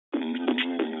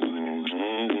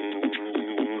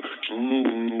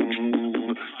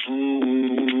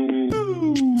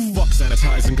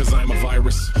poison cause I'm a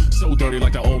virus. So dirty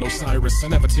like the old Osiris. I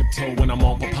never tiptoe when I'm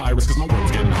on papyrus, cause my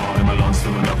world's getting hard and my lungs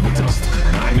filling up with dust.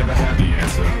 And I ain't never had the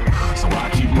answer, so I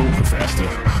keep moving faster.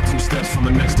 2 steps from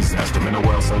the next disaster. In a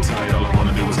world so tight, all I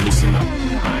wanna do is loosen up.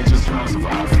 I ain't just trying to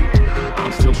survive,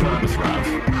 I'm still trying to thrive.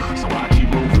 So I keep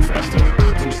moving faster.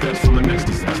 2 steps from the next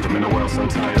disaster. In a world so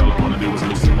tight, all I wanna do is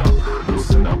loosen up.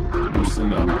 Loosen up,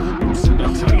 loosen up, loosen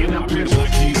up. Tighten up, bitch,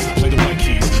 like keys, play the right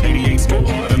keys. 88s go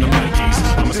harder than the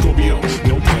Nikes. I'm a Scorpio,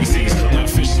 no Pisces. I'm not a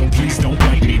fish, so please don't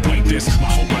bite me like this. My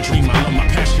hope, my dream, my love, my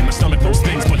passion. My stomach knows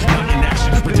things, but not in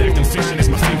action. Redacting fiction is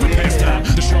my favorite pastime.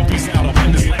 The Sharpie's out, I'll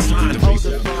pen this last line.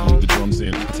 The drums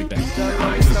in, I take that.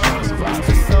 I ain't just trying to survive,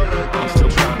 I'm still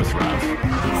trying to thrive.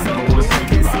 I never wanna say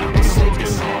goodbye. The road's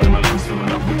getting hard and my lungs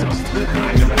filling up with dust. I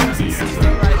ain't never had the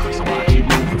answer, so I keep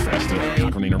moving faster.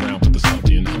 Cockering ain't around, put the salt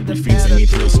in. Hungry fiends, they need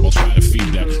thrills, so I'll try to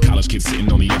feed that. College kids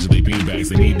sitting on the edge of their beanbags,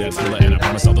 they need that filler, and I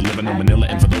promise I'll deliver no Manila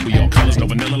envelope. We all colors, no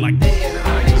vanilla like. I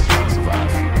ain't just trying to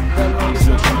survive, I'm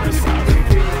still trying to thrive.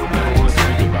 I never wanna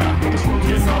say goodbye. This road's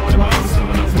getting hard and my lungs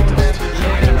filling up with dust.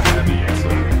 I ain't never had the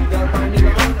answer.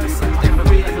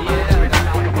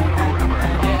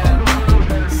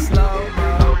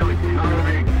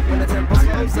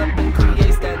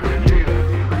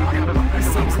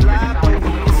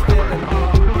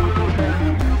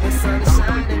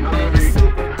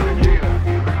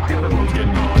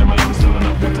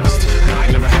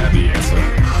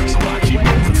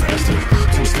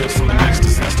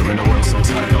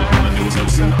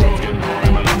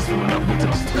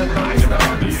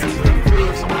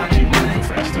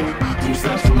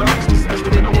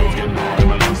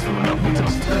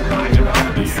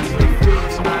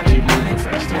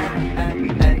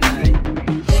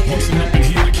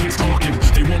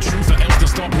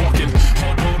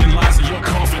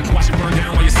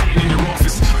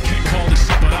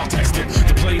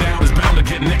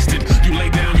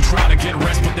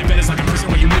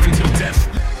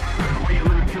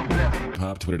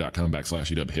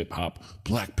 Twitter.com/EWHipHop.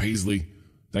 Black Paisley.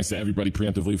 Thanks to everybody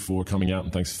preemptively for coming out,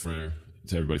 and thanks to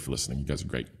everybody for listening. You guys are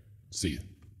great. See you.